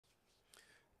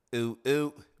Ooh,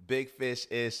 ooh, big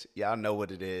fish-ish. Y'all know what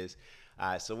it is.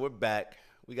 All right, so we're back.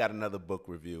 We got another book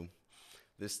review.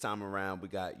 This time around, we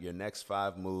got Your Next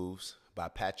Five Moves by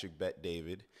Patrick Bet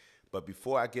David. But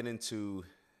before I get into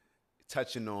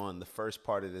touching on the first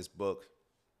part of this book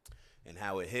and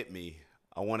how it hit me,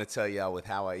 I want to tell y'all with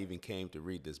how I even came to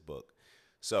read this book.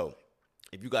 So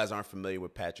if you guys aren't familiar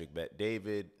with Patrick Bet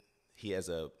David, he has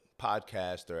a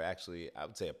podcast, or actually I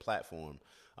would say a platform,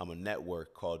 a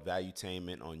network called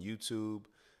Valuetainment on YouTube.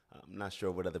 I'm not sure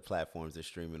what other platforms they're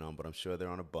streaming on, but I'm sure they're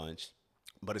on a bunch.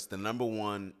 But it's the number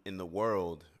one in the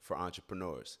world for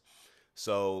entrepreneurs.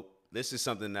 So this is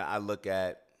something that I look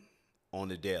at on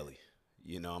the daily.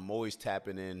 You know, I'm always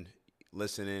tapping in,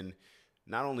 listening,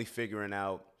 not only figuring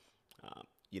out,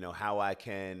 how I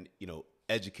can,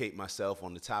 educate myself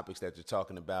on the topics that they're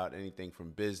talking about, anything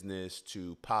from business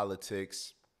to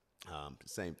politics,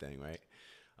 same thing, right?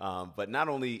 But not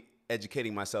only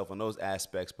educating myself on those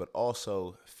aspects, but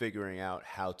also figuring out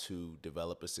how to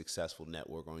develop a successful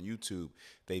network on YouTube.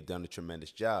 They've done a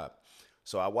tremendous job.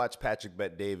 So I watched Patrick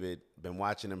Bet David, been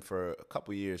watching him for a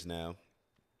couple years now,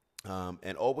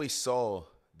 and always saw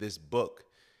this book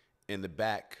in the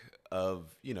back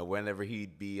of, whenever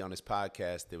he'd be on his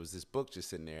podcast, there was this book just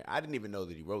sitting there. I didn't even know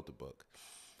that he wrote the book.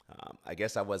 I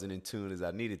guess I wasn't in tune as I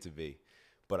needed to be.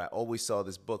 But I always saw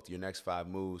this book, Your Next Five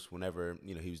Moves, whenever,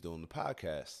 he was doing the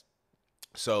podcast.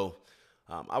 So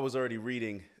I was already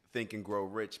reading Think and Grow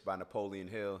Rich by Napoleon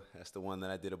Hill. That's the one that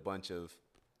I did a bunch of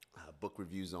book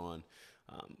reviews on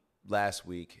last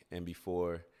week and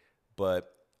before.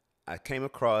 But I came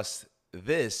across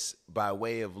this by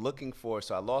way of looking for,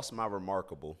 so I lost my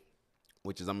Remarkable,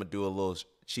 which is, I'm going to do a little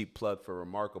cheap plug for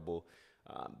Remarkable.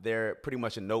 They're pretty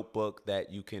much a notebook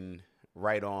that you can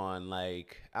write on,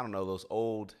 like, I don't know, those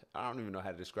old, I don't even know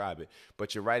how to describe it,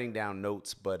 but you're writing down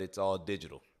notes, but it's all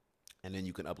digital. And then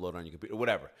you can upload on your computer,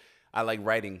 whatever. I like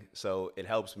writing, so it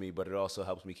helps me, but it also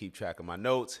helps me keep track of my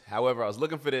notes. However, I was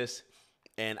looking for this,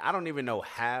 and I don't even know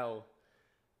how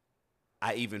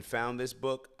I even found this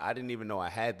book. I didn't even know I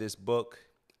had this book.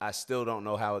 I still don't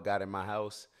know how it got in my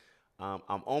house. I'm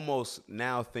almost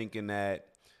now thinking that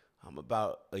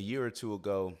about a year or two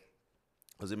ago,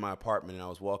 I was in my apartment and I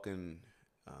was walking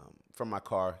from my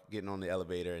car, getting on the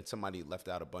elevator, and somebody left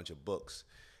out a bunch of books.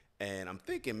 And I'm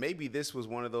thinking maybe this was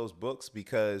one of those books,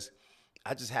 because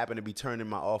I just happened to be turning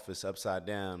my office upside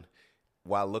down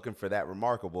while looking for that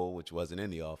Remarkable, which wasn't in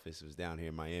the office. It was down here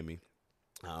in Miami.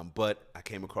 But I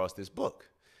came across this book.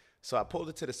 So I pulled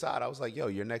it to the side. I was like, yo,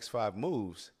 Your Next Five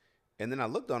Moves. And then I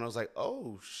looked on it. I was like,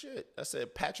 oh, shit. I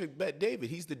said, Patrick Bet David.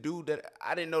 He's the dude that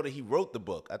I didn't know that he wrote the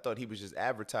book. I thought he was just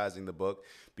advertising the book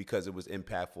because it was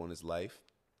impactful in his life.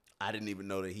 I didn't even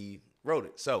know that he wrote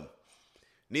it. So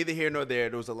neither here nor there.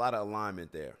 There was a lot of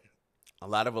alignment there, a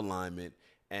lot of alignment.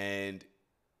 And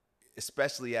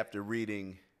especially after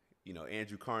reading,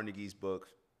 Andrew Carnegie's book,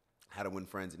 How to Win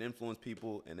Friends and Influence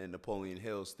People, and then Napoleon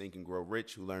Hill's Think and Grow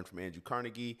Rich, who learned from Andrew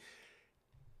Carnegie.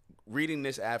 Reading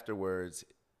this afterwards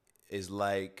is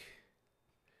like,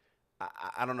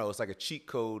 I don't know, it's like a cheat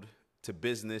code to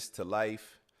business, to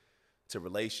life, to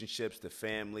relationships, to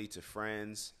family, to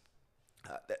friends.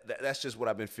 That's just what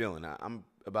I've been feeling. I'm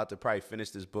about to probably finish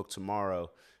this book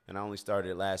tomorrow, and I only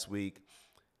started it last week.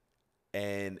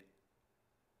 And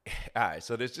all right,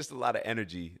 so there's just a lot of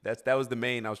energy. That was the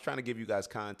main. I was trying to give you guys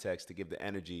context to give the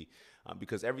energy,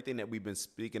 because everything that we've been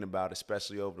speaking about,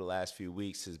 especially over the last few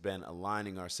weeks, has been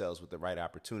aligning ourselves with the right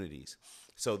opportunities.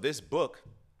 So this book,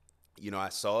 I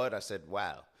saw it. I said,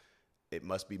 wow, it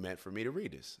must be meant for me to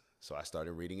read this. So I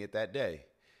started reading it that day.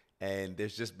 And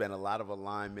there's just been a lot of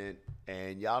alignment.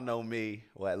 And y'all know me,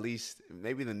 well, at least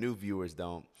maybe the new viewers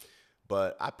don't,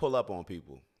 but I pull up on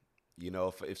people.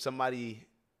 If somebody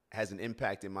has an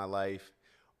impact in my life,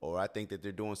 or I think that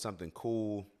they're doing something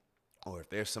cool, or if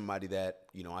there's somebody that,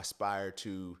 I aspire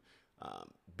to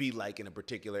be like in a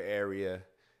particular area,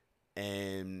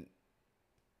 and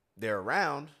they're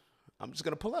around, I'm just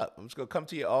going to pull up. I'm just going to come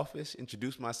to your office,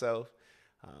 introduce myself.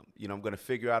 I'm going to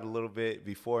figure out a little bit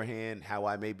beforehand how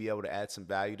I may be able to add some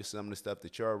value to some of the stuff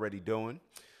that you're already doing.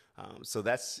 So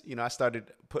that's, I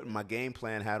started putting my game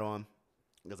plan hat on,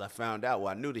 because I found out,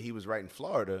 I knew that he was right in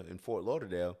Florida, in Fort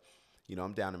Lauderdale.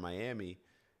 I'm down in Miami.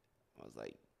 I was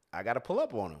like, I got to pull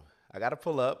up on him. I got to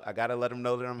pull up. I got to let him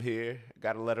know that I'm here. I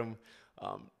got to let him,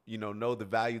 know the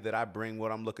value that I bring,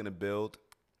 what I'm looking to build.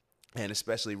 And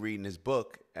especially reading his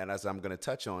book, and as I'm going to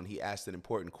touch on, he asked an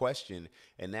important question,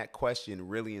 and that question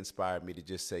really inspired me to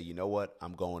just say, you know what,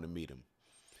 I'm going to meet him.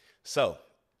 So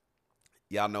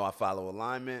y'all know I follow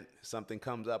alignment. Something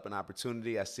comes up, an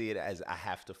opportunity, I see it as I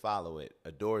have to follow it.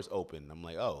 A door is open. I'm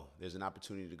like, oh, there's an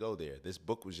opportunity to go there. This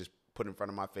book was just put in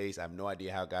front of my face. I have no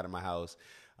idea how it got in my house,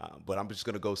 but I'm just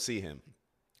going to go see him.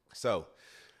 So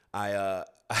I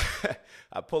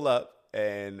I pull up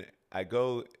and I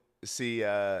go see,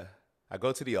 I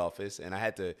go to the office, and I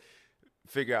had to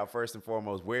figure out first and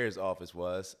foremost where his office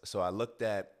was. So I looked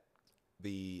at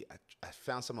I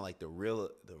found some of like the real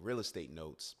estate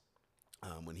notes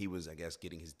when he was, I guess,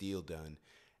 getting his deal done.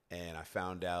 And I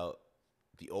found out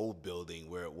the old building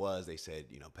where it was. They said,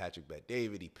 Patrick Bet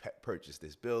David, he purchased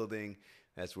this building.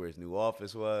 That's where his new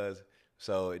office was.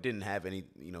 So it didn't have any,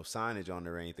 signage on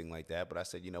there or anything like that. But I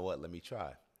said, you know what, let me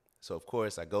try. So, of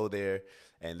course, I go there,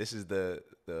 and this is the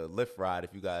Lyft ride.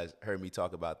 If you guys heard me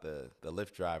talk about the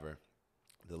Lyft driver,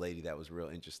 the lady, that was real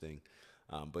interesting.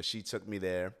 But she took me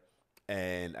there,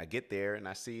 and I get there, and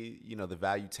I see, the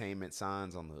Valuetainment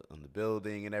signs on the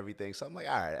building and everything. So I'm like,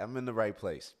 all right, I'm in the right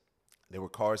place. There were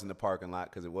cars in the parking lot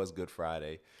because it was Good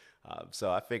Friday.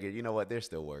 So I figured, you know what, they're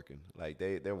still working. Like,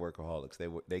 they're workaholics.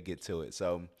 They get to it.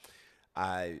 So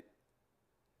I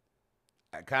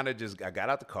got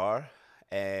out the car,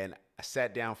 and I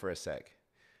sat down for a sec.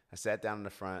 I sat down in the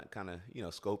front, kind of,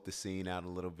 scoped the scene out a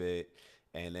little bit.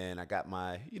 And then I got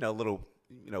my, little,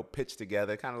 pitch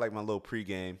together, kind of like my little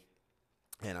pregame.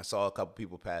 And I saw a couple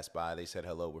people pass by. They said,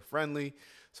 hello, we're friendly.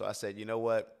 So I said, you know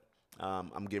what?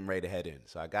 I'm getting ready to head in.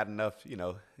 So I got enough,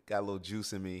 got a little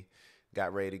juice in me,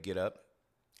 got ready to get up,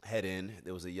 head in.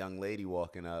 There was a young lady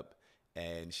walking up,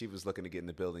 and she was looking to get in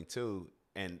the building too.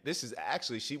 And this is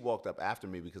actually, she walked up after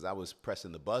me because I was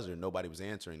pressing the buzzer. Nobody was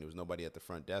answering. There was nobody at the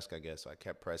front desk, I guess. So I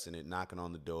kept pressing it, knocking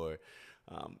on the door,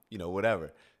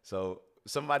 whatever. So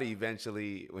somebody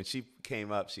eventually, when she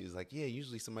came up, she was like, yeah,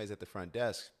 usually somebody's at the front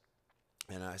desk.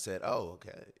 And I said, oh,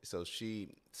 okay. So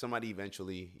somebody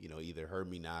eventually, either heard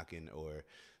me knocking or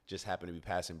just happened to be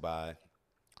passing by.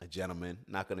 A gentleman,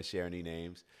 not going to share any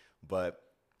names, but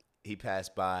he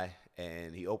passed by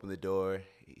and he opened the door.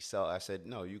 I said,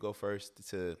 no, you go first,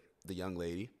 to the young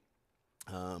lady.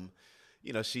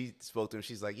 She spoke to him.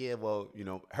 She's like, yeah, well,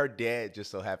 her dad just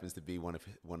so happens to be one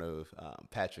of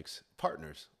Patrick's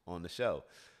partners on the show.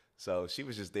 So she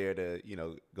was just there to,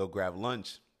 go grab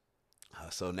lunch.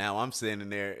 So now I'm sitting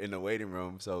there in the waiting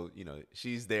room. So,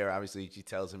 she's there. Obviously, she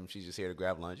tells him she's just here to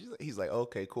grab lunch. He's like,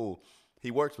 okay, cool.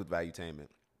 He works with Valuetainment.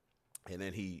 And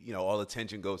then he, all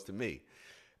attention goes to me.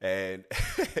 And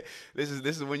this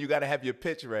is when you got to have your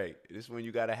pitch right. This is when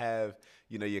you got to have,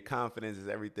 your confidence is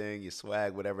everything, your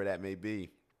swag, whatever that may be,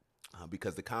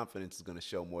 because the confidence is going to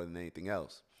show more than anything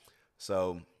else.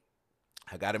 So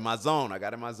I got in my zone.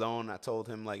 I told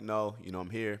him, like, no, I'm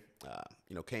here.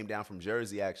 Came down from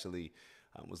Jersey, actually.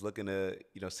 Was looking to,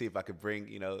 see if I could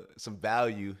bring, some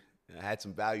value. I had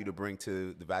some value to bring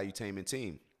to the Valuetainment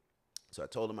team. So I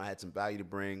told him I had some value to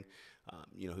bring.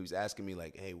 He was asking me,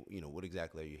 like, hey, what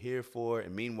exactly are you here for?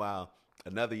 And meanwhile,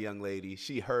 another young lady,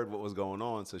 she heard what was going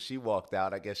on. So she walked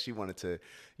out. I guess she wanted to,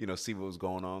 see what was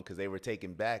going on, because they were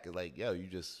taken back. Like, yo,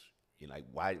 like,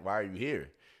 why are you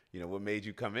here? What made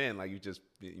you come in? Like,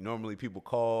 normally people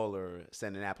call or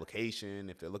send an application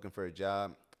if they're looking for a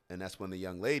job. And that's when the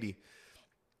young lady,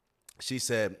 she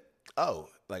said, oh,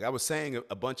 like, I was saying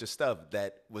a bunch of stuff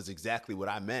that was exactly what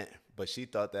I meant. But she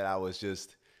thought that I was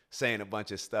just saying a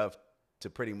bunch of stuff to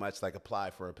pretty much, like,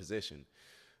 apply for a position.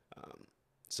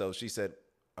 So she said,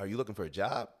 are you looking for a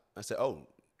job? I said, oh,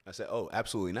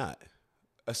 absolutely not.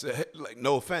 I said, like,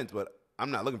 no offense, but I'm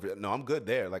not looking for, no, I'm good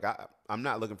there. Like, I'm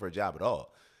not looking for a job at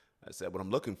all. I said, what I'm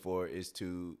looking for is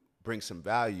to bring some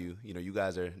value. You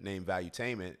guys are named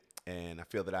Valuetainment, and I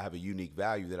feel that I have a unique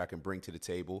value that I can bring to the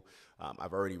table.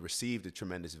 I've already received a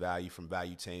tremendous value from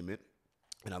Valuetainment,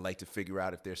 and I'd like to figure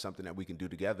out if there's something that we can do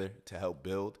together to help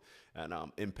build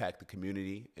and impact the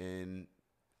community in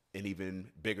an even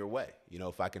bigger way,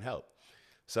 if I can help.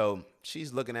 So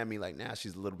she's looking at me like, now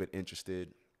she's a little bit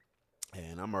interested,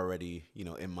 and I'm already,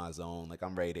 in my zone. Like,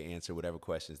 I'm ready to answer whatever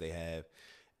questions they have.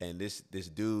 And this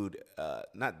dude, I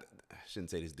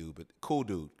shouldn't say this dude, but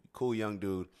cool young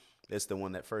dude. That's the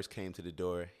one that first came to the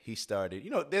door. He started,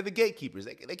 they're the gatekeepers.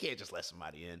 They can't just let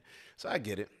somebody in. So I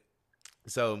get it.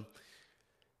 So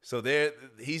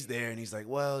he's there, and he's like,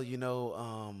 well,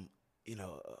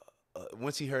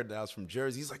 once he heard that I was from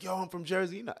Jersey, he's like, yo, I'm from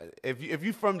Jersey. If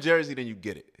you're from Jersey, then you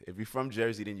get it. If you're from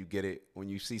Jersey, then you get it. When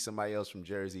you see somebody else from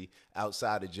Jersey,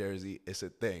 outside of Jersey, it's a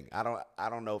thing. I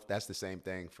don't know if that's the same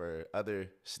thing for other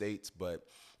states, but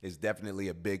it's definitely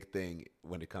a big thing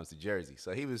when it comes to Jersey.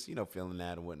 So he was, feeling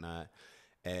that and whatnot.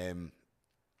 And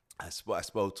I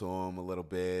spoke to him a little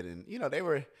bit, and, they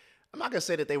were, I'm not going to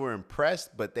say that they were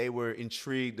impressed, but they were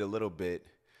intrigued a little bit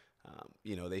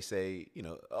They say,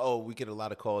 oh, we get a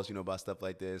lot of calls, about stuff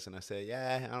like this. And I say,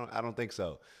 yeah, I don't think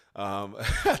so.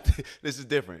 This is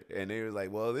different. And they were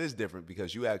like, well, it is different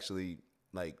because you actually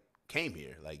like came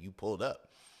here, like you pulled up.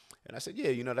 And I said,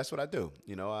 yeah, that's what I do.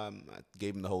 I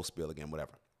gave him the whole spiel again,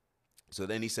 whatever. So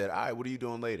then he said, all right, what are you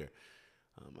doing later?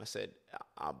 I said,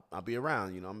 I'll be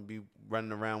around, I'm going to be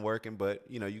running around working, but,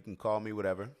 you can call me,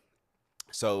 whatever.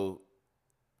 So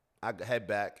I head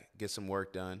back, get some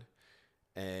work done.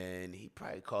 And he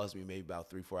probably calls me maybe about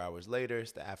 3-4 hours later.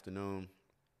 It's the afternoon,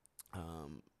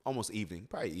 almost evening,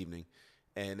 probably evening.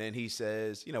 And then he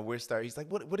says, he's like,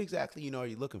 what exactly, are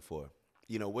you looking for?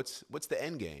 What's the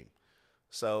end game?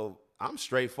 So I'm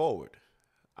straightforward.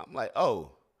 I'm like,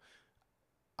 oh,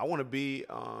 I want to be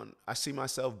I see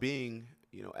myself being,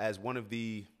 as one of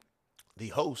the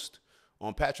host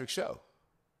on Patrick's show.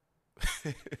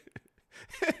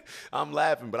 I'm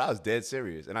laughing, but I was dead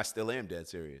serious, and I still am dead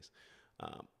serious.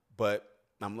 But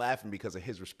I'm laughing because of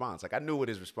his response. Like, I knew what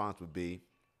his response would be,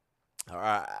 or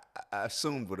I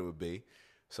assumed what it would be.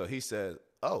 So he said,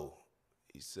 oh,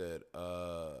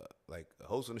 like a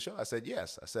host on the show? I said,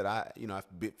 yes. I said, I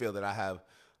feel that I have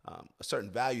a certain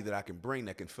value that I can bring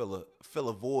that can fill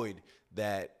a void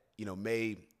that,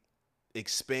 may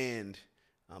expand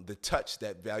the touch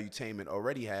that Valuetainment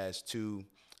already has to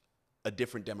a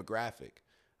different demographic.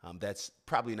 That's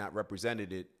probably not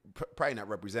represented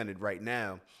right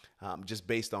now, just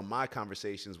based on my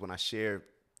conversations when I share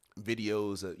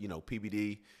videos of,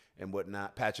 PBD and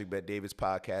whatnot, Patrick Bet David's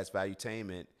podcast,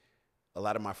 Valuetainment. A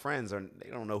lot of my friends they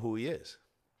don't know who he is.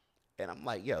 And I'm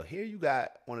like, yo, here you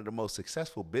got one of the most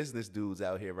successful business dudes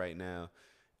out here right now,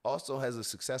 also has a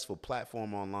successful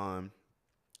platform online.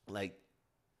 Like,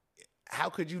 how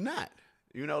could you not?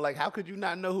 How could you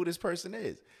not know who this person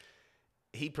is?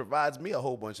 He provides me a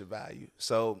whole bunch of value.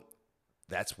 So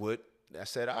that's what I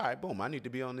said. All right, boom, I need to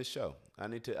be on this show. I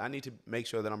need to make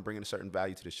sure that I'm bringing a certain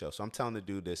value to the show. So I'm telling the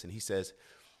dude this, and he says,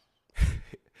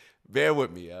 bear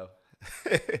with me, yo.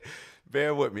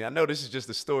 Bear with me. I know this is just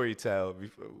a story tell.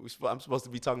 I'm supposed to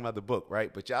be talking about the book,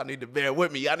 right? But y'all need to bear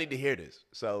with me. Y'all need to hear this.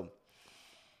 So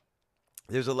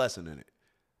there's a lesson in it.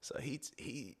 So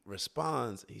he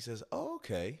responds. He says, oh,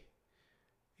 okay.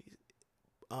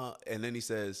 And then he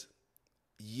says,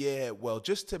 yeah, well,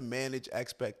 just to manage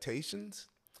expectations,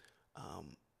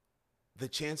 the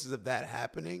chances of that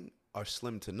happening are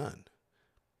slim to none.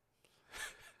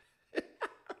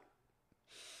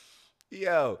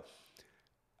 Yo.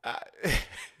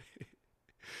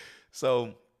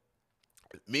 So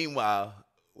meanwhile,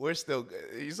 so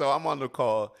I'm on the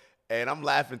call and I'm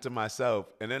laughing to myself.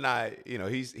 And then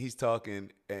he's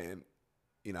talking and,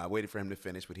 I waited for him to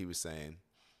finish what he was saying.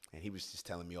 And he was just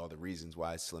telling me all the reasons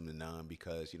why it's slim to none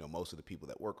because, most of the people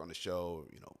that work on the show,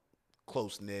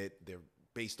 close-knit. They're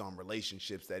based on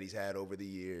relationships that he's had over the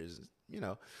years,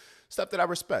 stuff that I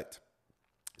respect.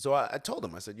 So I told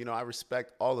him, I said, I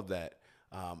respect all of that.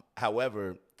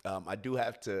 However, I do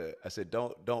have to, I said,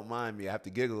 don't mind me. I have to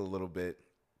giggle a little bit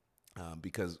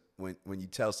because when you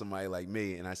tell somebody like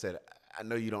me, and I said, I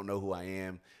know you don't know who I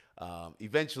am.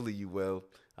 Eventually you will.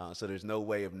 So there's no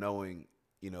way of knowing,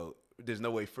 there's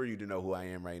no way for you to know who I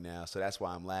am right now. So that's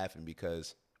why I'm laughing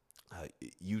because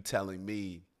you telling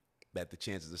me that the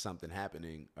chances of something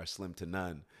happening are slim to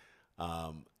none.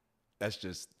 To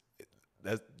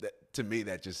me,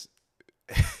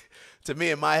 to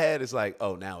me in my head, it's like,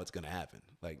 oh, now it's going to happen.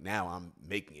 Like now I'm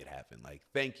making it happen. Like,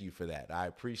 thank you for that. I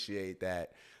appreciate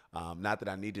that. Not that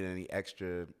I needed any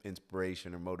extra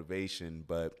inspiration or motivation,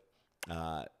 but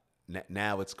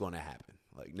now it's going to happen.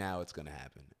 Like now it's going to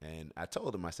happen. And I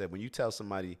told him, I said, when you tell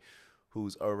somebody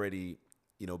who's already,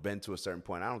 been to a certain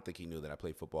point, I don't think he knew that I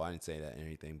played football. I didn't say that or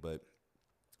anything, but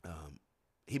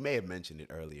he may have mentioned it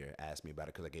earlier, asked me about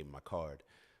it because I gave him my card.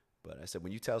 But I said,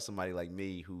 when you tell somebody like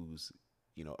me who's,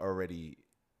 already,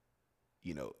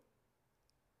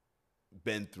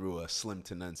 been through a slim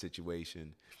to none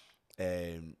situation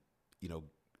and,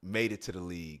 made it to the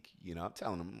league, I'm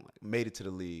telling them, made it to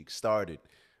the league, started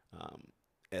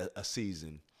a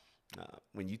season.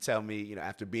 When you tell me,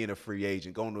 after being a free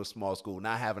agent, going to a small school,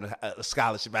 not having a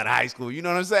scholarship out of high school, you know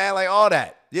what I'm saying? Like all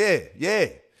that. Yeah.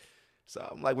 So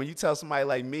I'm like, when you tell somebody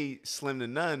like me, slim to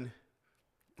none,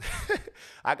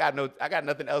 I got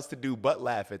nothing else to do but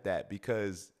laugh at that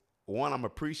because one, I'm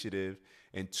appreciative,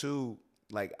 and two,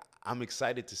 like I'm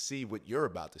excited to see what you're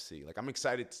about to see. Like I'm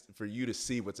excited for you to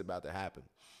see what's about to happen.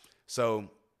 So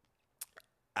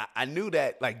I knew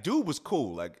that like dude was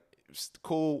cool. Like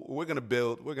cool. We're gonna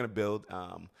build.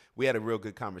 We had a real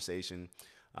good conversation,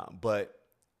 but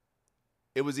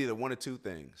it was either one or two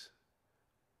things.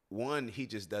 One, he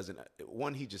just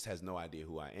has no idea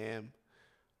who I am.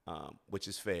 which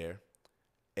is fair.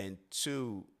 And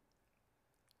two,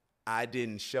 I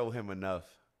didn't show him enough,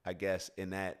 I guess, in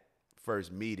that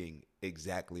first meeting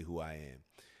exactly who I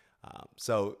am.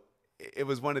 So it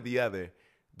was one or the other,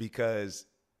 because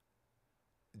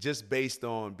just based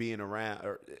on being around,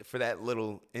 or for that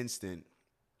little instant,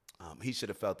 he should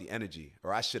have felt the energy,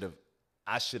 or I should have,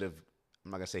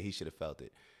 I'm not gonna say he should have felt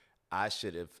it. I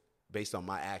should have, based on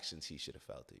my actions, he should have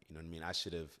felt it. You know what I mean? I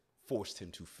should have forced him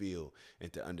to feel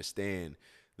and to understand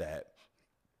that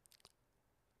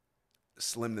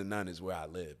slim to none is where I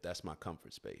live. That's my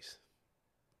comfort space.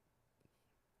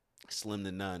 Slim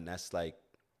to none, that's like,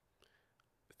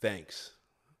 thanks.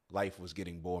 Life was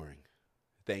getting boring.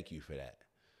 Thank you for that.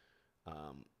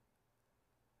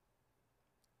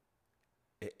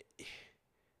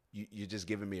 You're just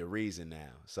giving me a reason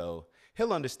now. So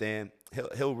he'll understand.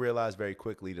 He'll realize very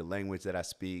quickly the language that I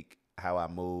speak, how I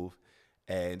move.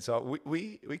 And so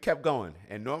we kept going.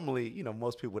 And normally, you know,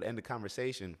 most people would end the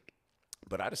conversation,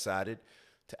 but I decided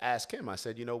to ask him. I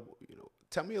said, you know,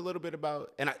 tell me a little bit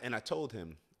about, and I told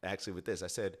him actually with this. I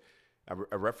said,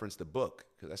 I referenced the book,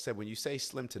 because I said, when you say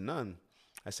slim to none,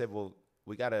 I said, well,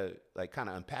 we got to like kind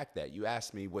of unpack that. You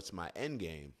asked me what's my end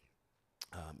game.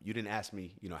 You didn't ask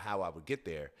me, you know, how I would get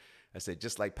there. I said,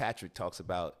 just like Patrick talks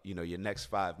about, you know, your next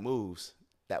 5 moves,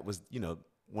 that was, you know,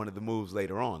 one of the moves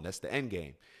later on. That's the end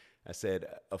game. I said,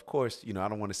 of course, you know, I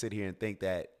don't want to sit here and think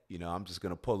that, you know, I'm just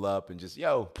going to pull up and just,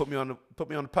 yo, put me on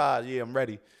the pod. Yeah, I'm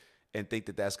ready. And think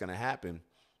that that's going to happen.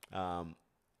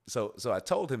 So I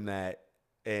told him that,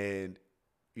 and,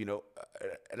 you know,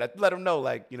 and I let him know,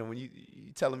 like, you know, when you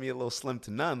telling me a little slim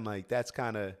to none, like, that's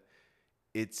kind of,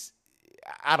 it's,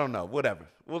 I don't know, whatever.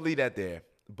 We'll leave that there.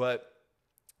 But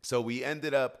so we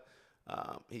ended up,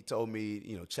 he told me,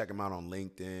 you know, check him out on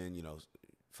LinkedIn, you know,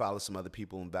 follow some other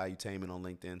people in Valuetainment on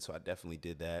LinkedIn. So I definitely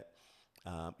did that.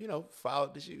 You know,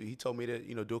 followed this. He told me to,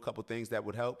 you know, do a couple things that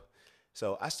would help.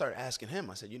 So I started asking him,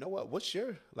 I said, you know what, what's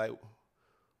your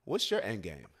end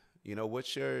game? You know,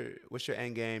 what's your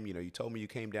end game? You know, you told me you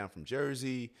came down from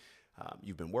Jersey.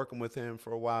 You've been working with him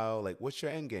for a while. Like, what's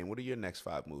your end game? What do your next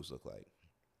 5 moves look like?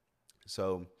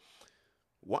 So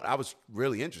I was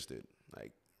really interested,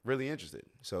 like really interested.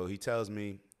 So he tells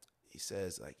me, he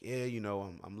says, like, yeah, you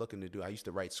know, I'm looking to do, I used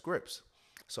to write scripts.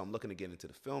 So I'm looking to get into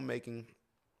the filmmaking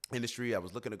industry. I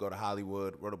was looking to go to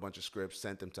Hollywood, wrote a bunch of scripts,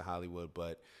 sent them to Hollywood,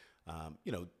 but,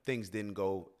 you know, things didn't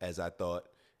go as I thought.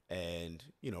 And,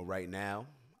 you know, right now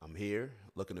I'm here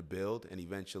looking to build and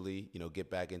eventually, you know, get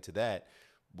back into that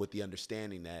with the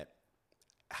understanding that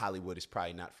Hollywood is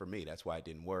probably not for me. That's why it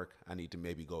didn't work. I need to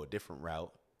maybe go a different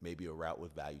route, maybe a route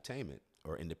with Valuetainment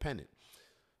or independent.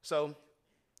 So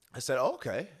I said,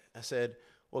 okay. I said,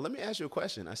 well, let me ask you a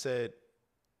question. I said,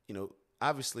 you know,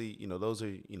 obviously, you know, those are,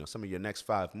 you know, some of your next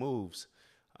 5 moves.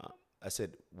 I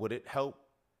said, would it help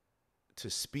to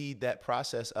speed that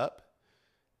process up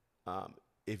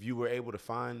if you were able to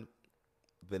find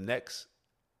the next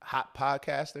hot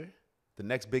podcaster, the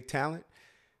next big talent?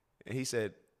 And he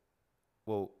said,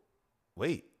 well,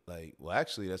 wait, like, well,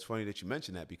 actually, that's funny that you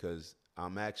mentioned that, because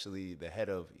I'm actually the head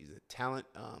of, he's a talent,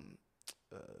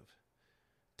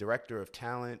 director of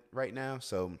talent right now.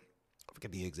 So I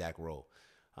forget the exact role,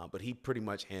 but he pretty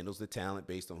much handles the talent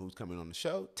based on who's coming on the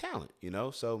show, talent, you know?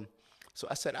 So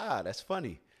I said, that's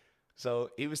funny.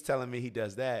 So he was telling me he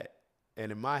does that.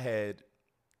 And in my head,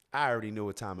 I already knew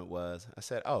what time it was. I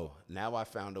said, oh, now I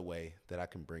found a way that I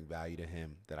can bring value to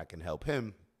him, that I can help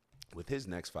him with his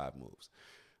next 5 moves.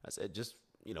 I said, just,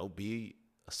 you know, be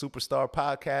a superstar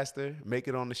podcaster, make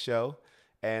it on the show,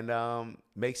 and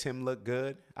makes him look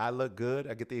good. I look good.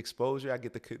 I get the exposure. I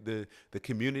get the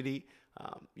community,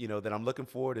 you know, that I'm looking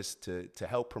for to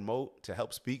help promote, to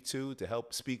help speak to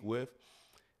help speak with.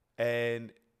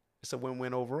 And it's a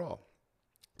win-win overall.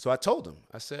 So I told him,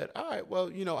 I said, all right,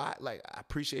 well, you know, I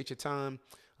appreciate your time.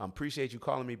 I appreciate you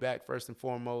calling me back first and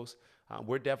foremost.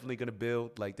 We're definitely going to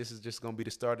build, like, this is just going to be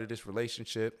the start of this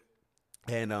relationship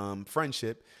and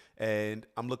friendship. And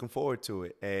I'm looking forward to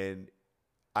it. And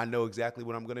I know exactly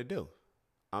what I'm going to do.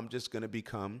 I'm just going to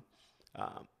become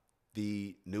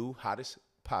the new hottest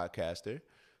podcaster.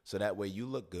 So that way you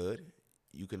look good.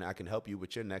 I can help you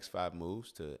with your next 5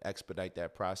 moves to expedite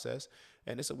that process.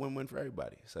 And it's a win-win for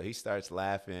everybody. So he starts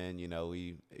laughing, you know,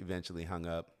 we eventually hung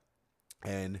up.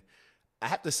 And I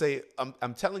have to say,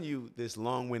 I'm telling you this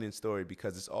long-winded story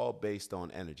because it's all based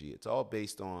on energy. It's all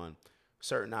based on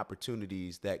certain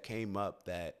opportunities that came up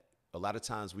that a lot of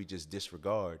times we just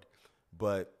disregard.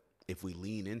 But if we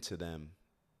lean into them,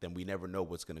 then we never know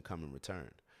what's going to come in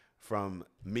return. From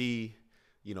me,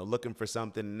 you know, looking for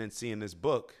something and then seeing this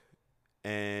book,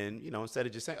 and, you know, instead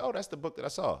of just saying, oh, that's the book that I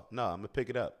saw. No, I'm going to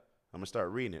pick it up. I'm gonna start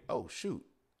reading it. Oh shoot,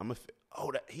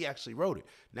 he actually wrote it.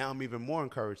 Now I'm even more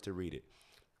encouraged to read it.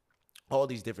 All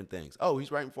these different things. Oh,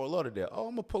 he's writing for Lauderdale. Oh,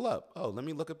 I'm gonna pull up. Oh, let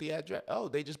me look up the address. Oh,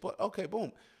 they just bought. Okay,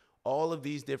 boom. All of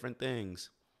these different things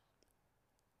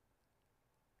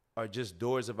are just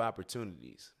doors of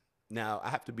opportunities. Now I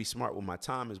have to be smart with my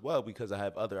time as well because I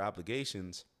have other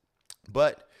obligations,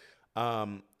 but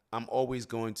I'm always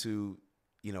going to,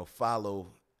 follow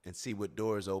and see what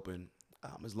doors open,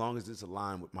 as long as it's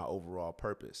aligned with my overall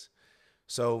purpose.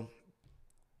 So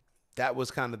that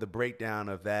was kind of the breakdown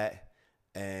of that.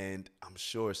 And I'm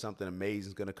sure something amazing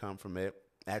is going to come from it.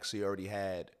 Actually already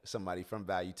had somebody from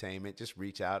Valuetainment just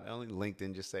reach out, only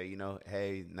LinkedIn, just say,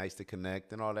 hey, nice to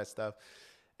connect and all that stuff.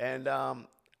 And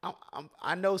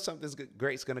I know something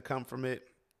great's going to come from it.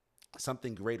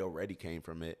 Something great already came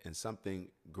from it, and something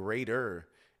greater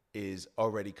is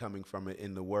already coming from it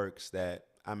in the works that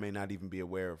I may not even be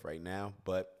aware of right now.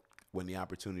 But when the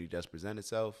opportunity does present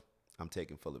itself, I'm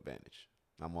taking full advantage.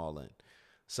 I'm all in.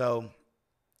 So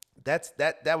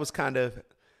that was kind of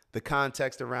the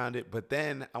context around it. But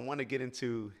then I want to get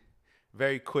into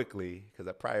very quickly, because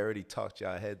I probably already talked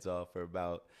y'all heads off for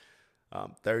about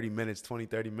 30 minutes,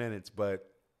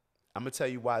 but I'm going to tell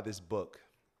you why this book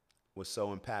was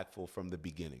so impactful from the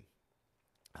beginning.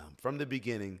 From the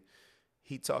beginning,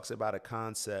 he talks about a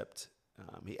concept.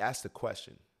 He asked a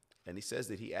question, and he says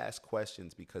that he asks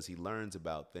questions because he learns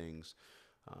about things.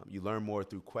 You learn more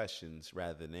through questions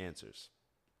rather than answers.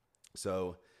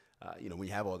 So, when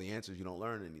you have all the answers, you don't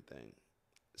learn anything.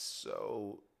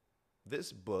 So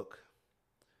this book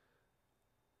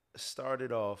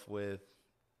started off with,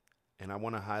 and I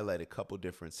want to highlight a couple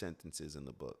different sentences in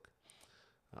the book.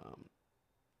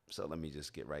 So let me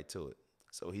just get right to it.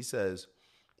 So he says,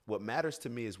 what matters to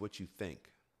me is what you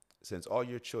think, since all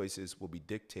your choices will be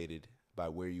dictated by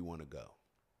where you want to go.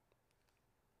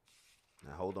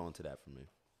 Now hold on to that for me.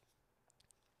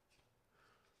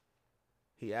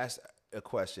 He asked a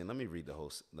question. Let me read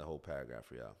the whole paragraph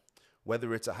for y'all.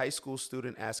 Whether it's a high school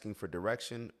student asking for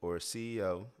direction or a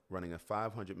CEO running a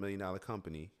 $500 million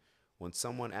company, when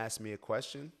someone asks me a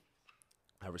question,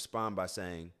 I respond by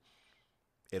saying,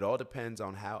 it all depends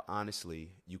on how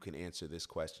honestly you can answer this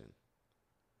question.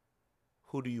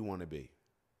 Who do you want to be?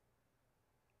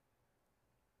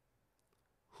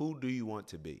 Who do you want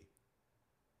to be?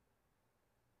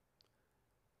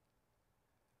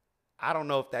 I don't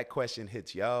know if that question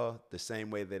hits y'all the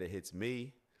same way that it hits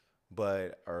me,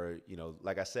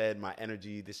 like I said, my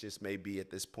energy, this just may be at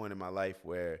this point in my life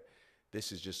where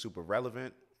this is just super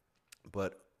relevant,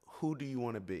 but who do you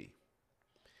want to be?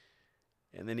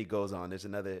 And then he goes on, there's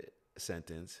another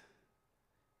sentence.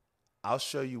 I'll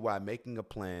show you why making a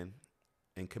plan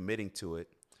and committing to it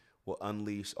will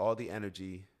unleash all the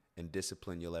energy and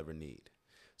discipline you'll ever need.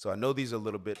 So I know these are a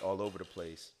little bit all over the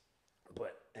place,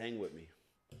 but hang with me.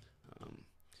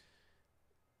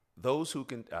 Those who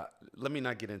can, let me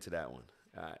not get into that one.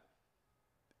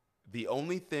 The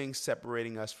only thing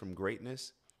separating us from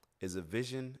greatness is a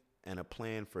vision and a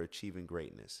plan for achieving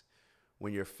greatness.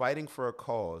 When you're fighting for a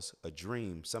cause, a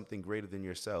dream, something greater than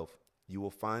yourself, you will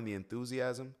find the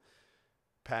enthusiasm,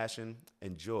 passion,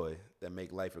 and joy that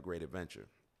make life a great adventure.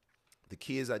 The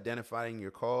key is identifying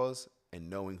your cause and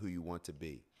knowing who you want to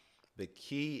be. The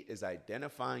key is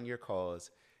identifying your cause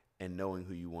and knowing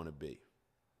who you want to be.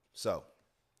 So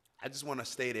I just want to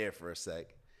stay there for a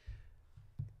sec.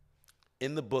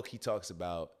 In the book, he talks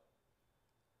about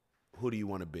who do you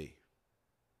want to be?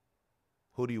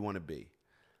 Who do you want to be?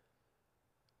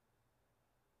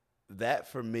 That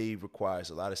for me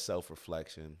requires a lot of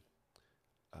self-reflection.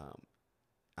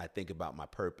 I think about my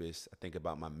purpose. I think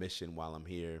about my mission while I'm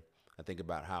here. I think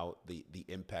about how the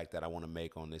impact that I want to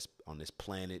make on this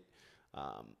planet,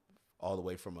 all the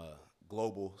way from a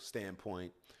global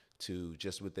standpoint to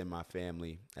just within my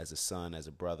family, as a son, as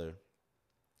a brother,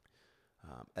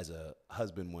 as a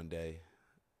husband one day,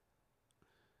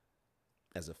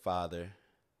 as a father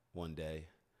one day.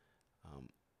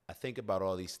 I think about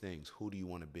all these things. Who do you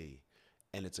want to be?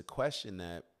 And it's a question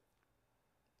that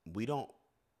we don't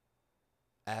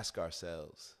ask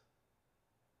ourselves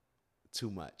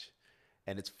too much.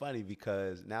 And it's funny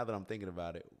because now that I'm thinking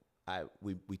about it,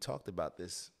 we talked about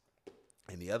this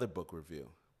in the other book review,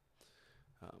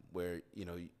 where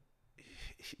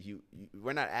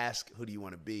we're not asked who do you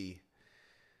want to be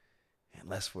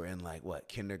unless we're in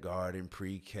kindergarten,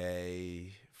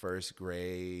 pre-K, first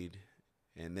grade.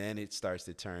 And then it starts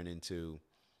to turn into,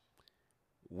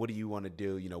 what do you want to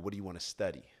do? What do you want to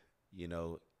study?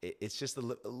 It's just a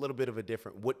little bit of a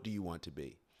different, what do you want to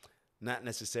be? Not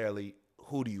necessarily,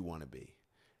 who do you want to be?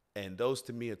 And those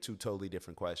to me are two totally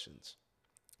different questions.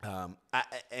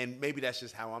 And maybe that's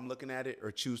just how I'm looking at it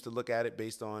or choose to look at it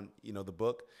based on, the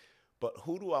book. But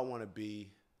who do I want to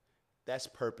be? That's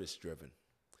purpose driven.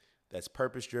 That's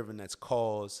purpose driven. That's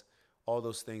cause. All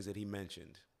those things that he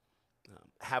mentioned.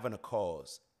 Having a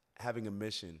cause, having a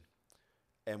mission.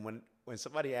 And when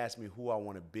somebody asks me who I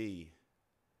want to be,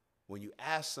 when you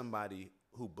ask somebody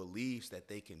who believes that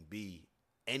they can be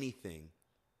anything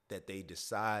that they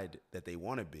decide that they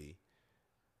want to be,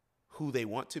 who they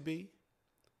want to be,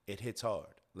 it hits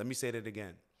hard. Let me say that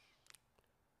again.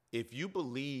 If you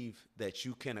believe that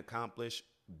you can accomplish,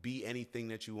 be anything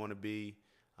that you want to be,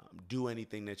 do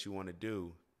anything that you want to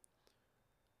do,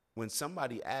 when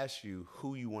somebody asks you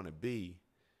who you want to be,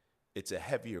 it's a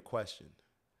heavier question.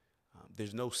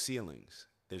 There's no ceilings.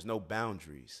 There's no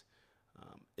boundaries.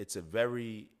 It's a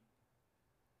very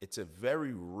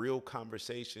real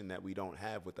conversation that we don't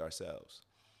have with ourselves.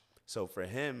 So for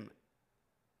him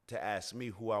to ask me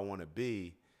who I want to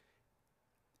be,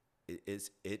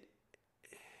 it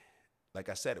like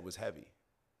I said, it was heavy,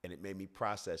 and it made me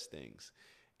process things,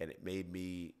 and it made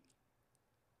me,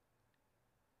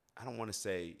 I don't want to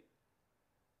say,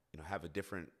 have a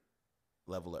different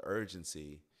level of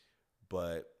urgency,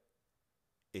 but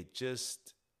it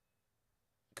just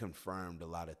confirmed a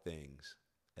lot of things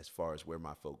as far as where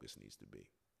my focus needs to be.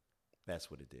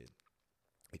 That's what it did.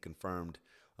 It confirmed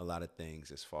a lot of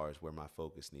things as far as where my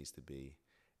focus needs to be.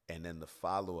 And then the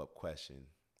follow-up question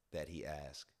that he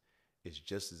asked is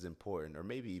just as important, or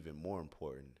maybe even more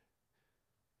important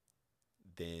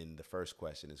than the first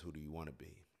question, is who do you want to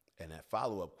be? And that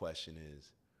follow-up question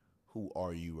is, who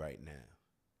are you right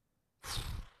now?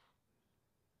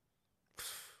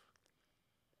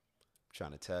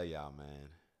 Trying to tell y'all, man,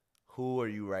 who are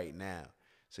you right now?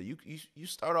 So you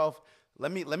start off,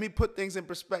 let me put things in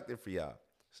perspective for y'all.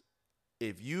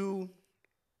 If you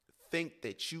think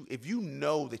that if you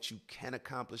know that you can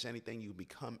accomplish anything, you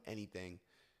become anything,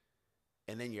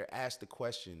 and then you're asked the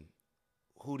question,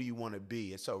 who do you want to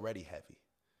be? It's already heavy.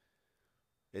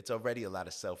 It's already a lot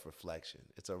of self-reflection.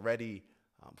 It's already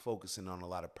focusing on a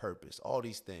lot of purpose. All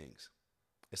these things.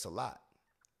 It's a lot.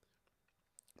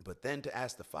 But then to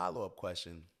ask the follow-up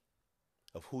question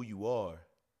of who you are,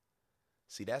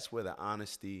 see, that's where the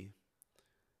honesty,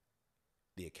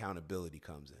 the accountability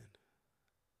comes in.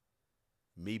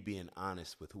 Me being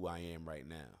honest with who I am right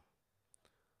now.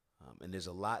 And there's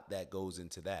a lot that goes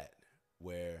into that,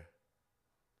 where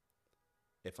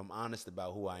if I'm honest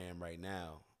about who I am right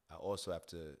now, I also have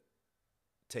to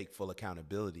take full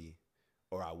accountability,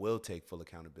 or I will take full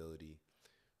accountability,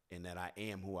 in that I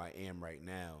am who I am right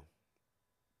now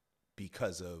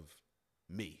because of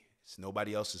me. It's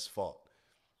nobody else's fault.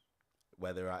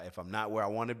 If I'm not where I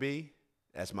want to be,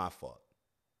 that's my fault.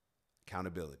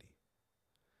 Accountability.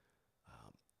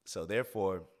 So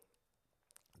therefore,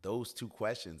 those two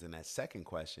questions and that second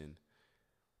question,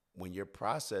 when you're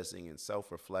processing and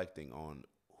self-reflecting on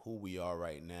who we are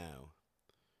right now,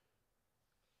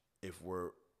 if we're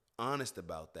honest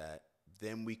about that,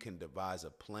 then we can devise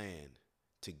a plan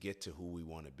to get to who we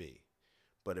want to be.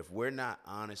 But if we're not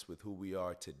honest with who we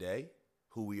are today,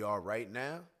 who we are right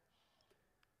now,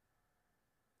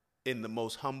 in the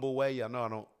most humble way, y'all know I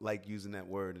don't like using that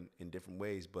word in different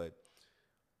ways, but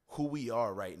who we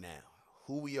are right now,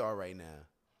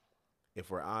 if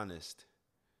we're honest,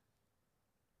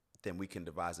 then we can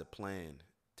devise a plan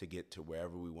to get to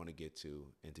wherever we want to get to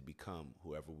and to become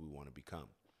whoever we want to become.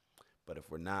 But if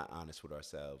we're not honest with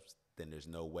ourselves, then there's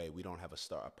no way. We don't have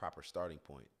a proper starting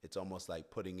point. It's almost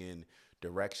like putting in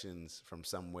directions from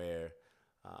somewhere.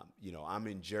 I'm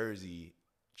in Jersey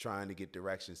trying to get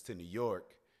directions to New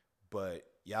York, but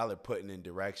y'all are putting in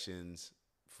directions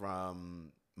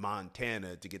from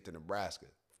Montana to get to Nebraska.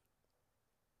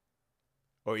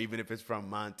 Or even if it's from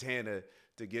Montana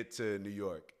to get to New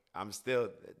York,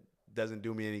 it doesn't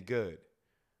do me any good.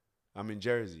 I'm in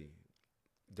Jersey.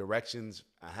 Directions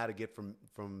on how to get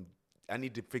I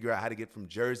need to figure out how to get from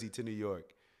Jersey to New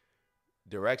York.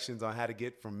 Directions on how to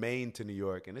get from Maine to New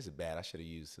York. And this is bad. I should have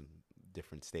used some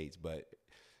different states, but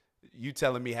you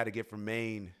telling me how to get from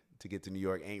Maine to get to New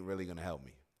York ain't really going to help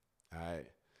me. All right.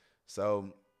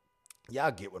 So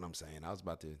y'all get what I'm saying. I was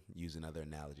about to use another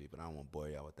analogy, but I don't want to bore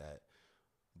y'all with that.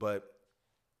 But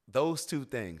those two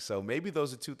things. So maybe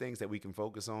those are two things that we can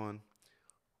focus on.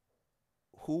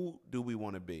 Who do we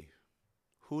want to be?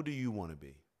 Who do you want to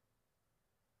be?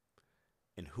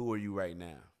 And who are you right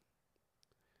now?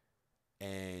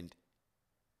 And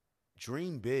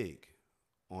dream big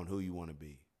on who you want to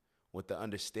be, with the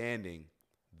understanding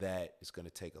that it's going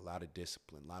to take a lot of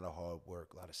discipline, a lot of hard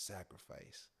work, a lot of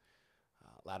sacrifice,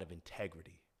 a lot of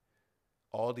integrity,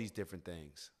 all these different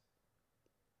things.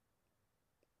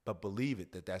 but believe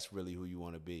it that that's really who you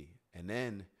want to be. And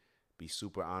then be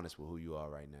super honest with who you are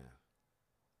right now.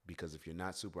 Because if you're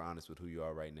not super honest with who you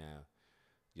are right now,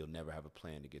 you'll never have a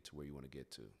plan to get to where you want to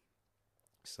get to.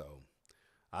 So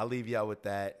I'll leave y'all with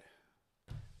that.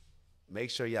 Make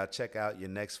sure y'all check out your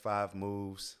next 5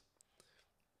 moves.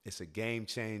 It's a game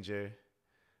changer.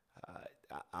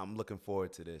 I'm looking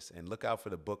forward to this. And look out for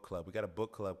the book club. We got a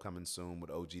book club coming soon with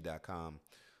OHGI.com.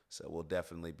 So we'll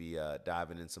definitely be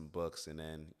diving in some books and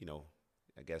then,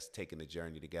 I guess taking the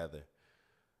journey together.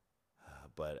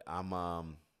 But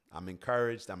I'm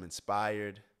encouraged. I'm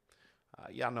inspired.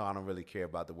 Y'all know I don't really care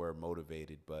about the word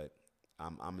motivated, but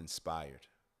I'm inspired.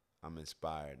 I'm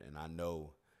inspired, and I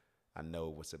know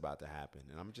what's about to happen,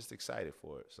 and I'm just excited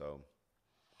for it. So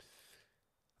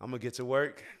I'm gonna get to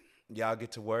work. Y'all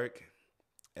get to work,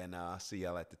 and I'll see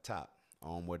y'all at the top.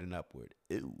 Onward and upward.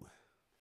 Ew.